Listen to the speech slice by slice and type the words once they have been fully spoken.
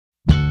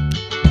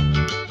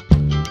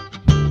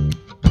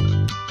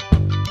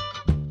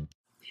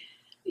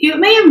You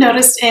may have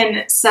noticed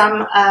in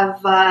some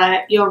of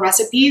your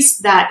recipes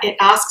that it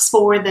asks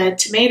for the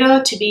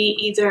tomato to be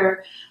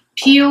either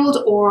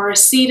peeled or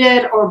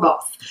seeded or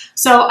both.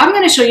 So I'm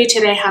going to show you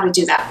today how to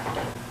do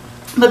that.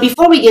 But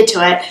before we get to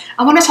it,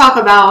 I want to talk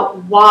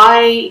about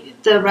why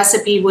the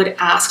recipe would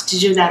ask to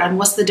do that and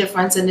what's the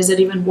difference and is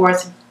it even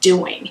worth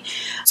doing.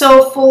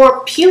 So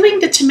for peeling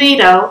the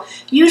tomato,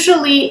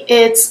 usually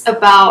it's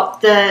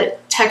about the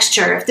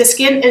texture. If the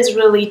skin is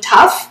really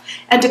tough,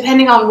 and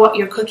depending on what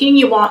you're cooking,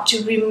 you want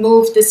to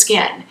remove the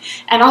skin.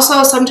 And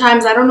also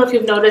sometimes, I don't know if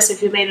you've noticed,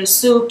 if you made a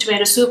soup,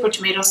 tomato soup or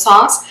tomato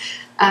sauce,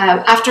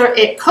 after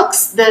it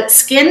cooks, the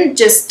skin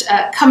just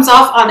comes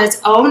off on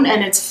its own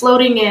and it's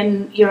floating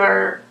in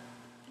your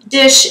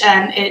dish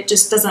and it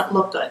just doesn't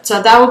look good.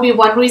 So that would be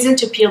one reason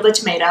to peel the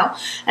tomato,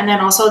 and then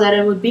also that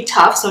it would be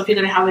tough. So if you're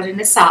going to have it in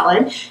a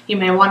salad, you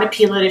may want to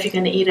peel it if you're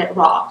going to eat it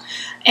raw.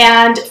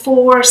 And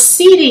for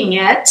seeding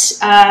it,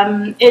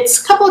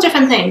 it's a couple of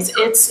different things.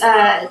 It's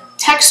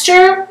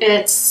texture,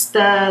 it's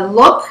the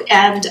look,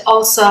 and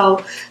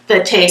also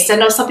the taste. I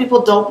know some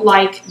people don't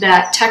like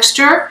that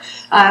texture.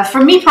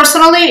 For me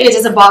personally, it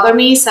doesn't bother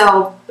me,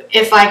 so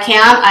if I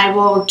can, I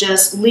will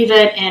just leave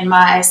it in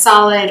my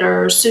salad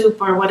or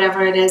soup or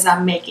whatever it is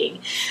I'm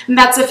making. And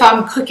that's if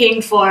I'm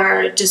cooking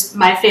for just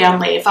my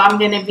family. If I'm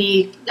going to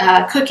be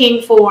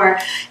cooking for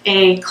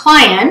a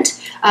client,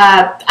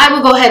 I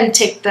will go ahead and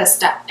take the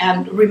step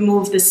and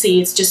remove the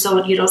seeds just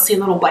so you don't see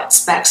little white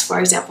specks, for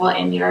example,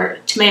 in your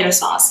tomato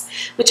sauce,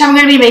 which I'm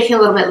going to be making a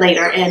little bit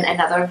later in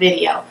another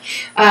video.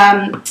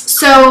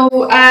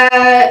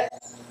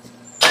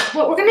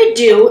 What we're going to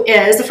do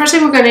is, the first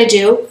thing we're going to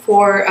do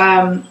for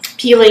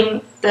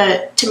peeling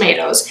the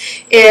tomatoes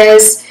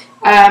is,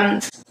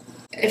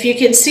 if you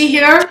can see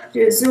here,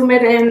 you zoom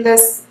it in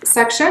this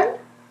section.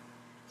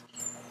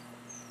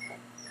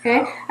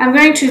 Okay, I'm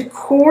going to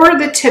core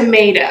the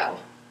tomato.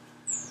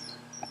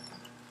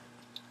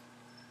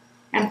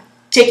 I'm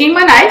taking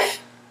my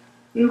knife,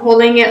 I'm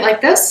holding it like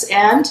this,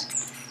 and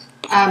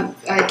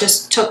I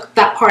just took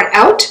that part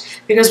out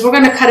because we're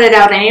going to cut it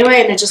out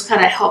anyway, and it just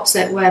kind of helps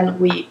it when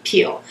we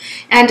peel.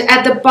 And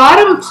at the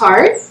bottom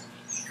part,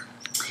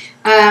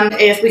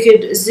 if we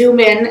could zoom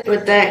in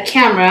with the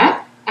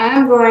camera,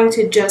 I'm going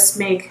to just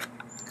make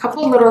a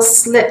couple little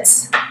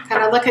slits,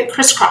 kind of like a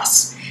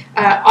crisscross,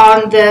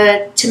 on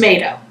the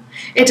tomato.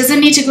 It doesn't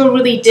need to go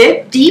really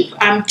deep.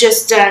 I'm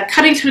just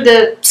cutting through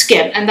the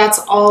skin, and that's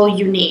all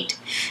you need.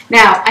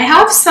 Now, I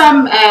have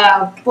some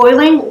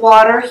boiling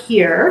water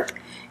here.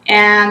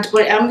 And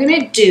what I'm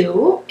going to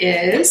do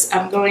is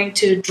I'm going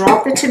to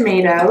drop the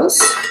tomatoes,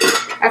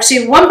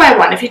 actually one by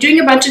one. If you're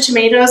doing a bunch of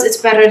tomatoes, it's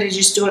better to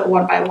just do it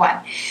one by one.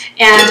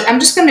 And I'm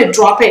just going to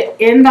drop it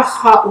in the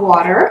hot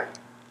water.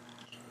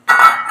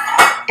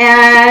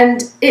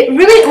 And it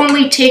really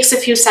only takes a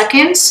few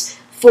seconds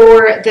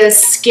for the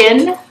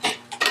skin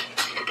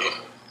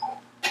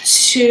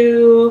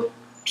to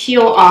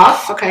peel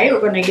off. Okay, we're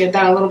going to give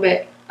that a little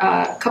bit,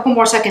 a couple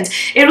more seconds.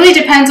 It really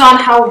depends on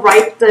how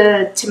ripe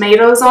the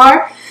tomatoes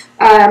are.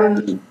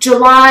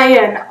 July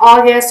and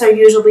August are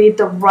usually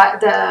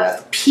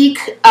the peak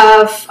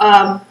of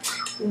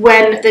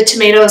when the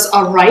tomatoes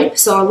are ripe.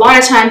 So a lot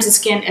of times the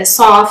skin is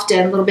soft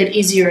and a little bit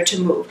easier to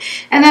move.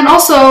 And then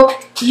also,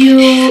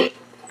 if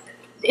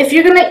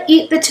you're going to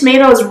eat the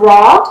tomatoes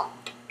raw,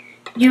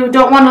 you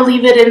don't want to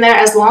leave it in there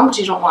as long because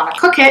you don't want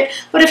to cook it.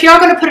 But if you are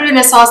going to put it in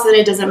a sauce, then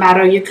it doesn't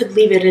matter. You could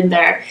leave it in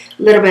there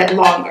a little bit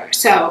longer.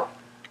 So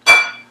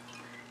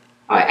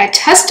I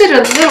tested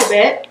a little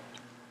bit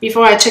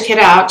before I took it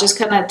out. Just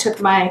kind of took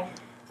my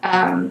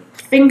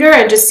finger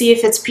and just see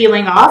if it's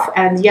peeling off.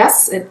 And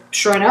yes,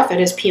 sure enough,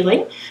 it is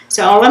peeling.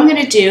 So all I'm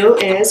going to do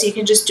is, you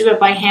can just do it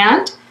by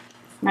hand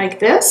like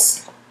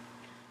this,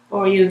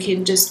 or you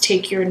can just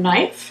take your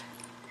knife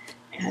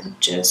and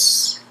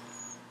just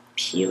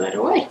peel it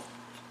away.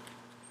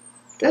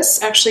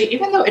 This actually,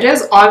 even though it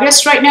is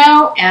August right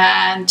now,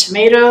 and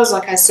tomatoes,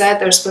 like I said,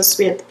 they're supposed to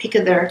be at the peak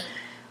of their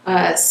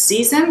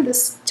season,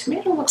 this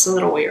tomato looks a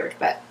little weird,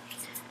 but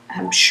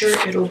I'm sure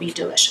it'll be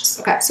delicious.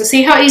 Okay, so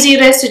see how easy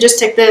it is to just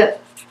take the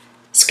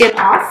skin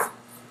off.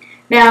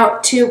 Now,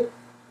 to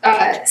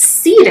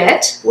seed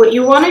it, what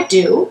you want to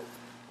do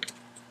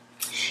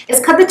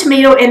is cut the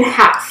tomato in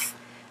half.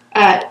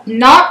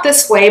 Not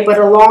this way, but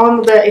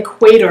along the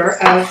equator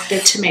of the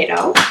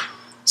tomato.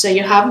 So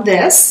you have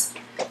this,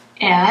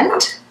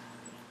 and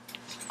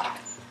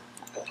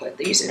I'll put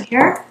these in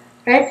here.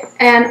 Okay,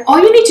 and all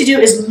you need to do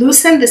is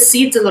loosen the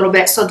seeds a little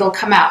bit so they'll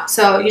come out.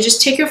 So you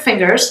just take your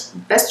fingers,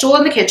 best tool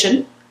in the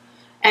kitchen,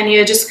 and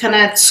you just kind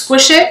of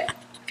squish it.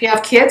 If you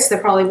have kids, they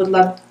probably would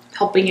love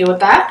helping you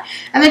with that.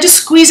 And then just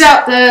squeeze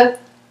out the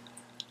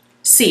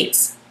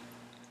seeds.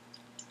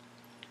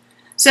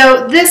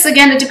 So this,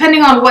 again,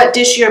 depending on what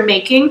dish you're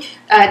making,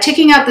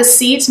 taking out the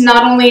seeds,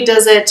 not only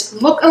does it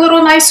look a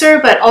little nicer,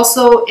 but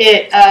also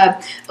it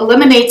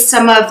eliminates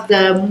some of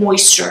the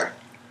moisture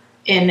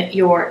in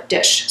your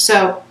dish.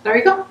 So there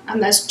you go,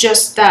 and that's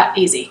just that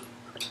easy.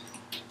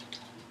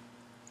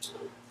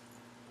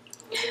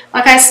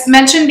 Like I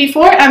mentioned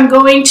before, I'm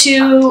going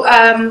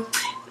to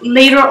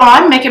later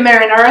on make a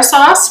marinara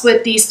sauce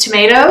with these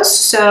tomatoes.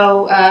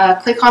 So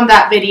click on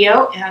that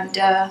video and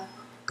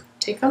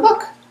take a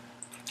look.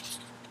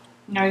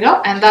 There we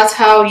go, and that's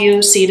how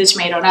you see the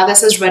tomato. Now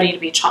this is ready to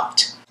be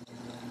chopped.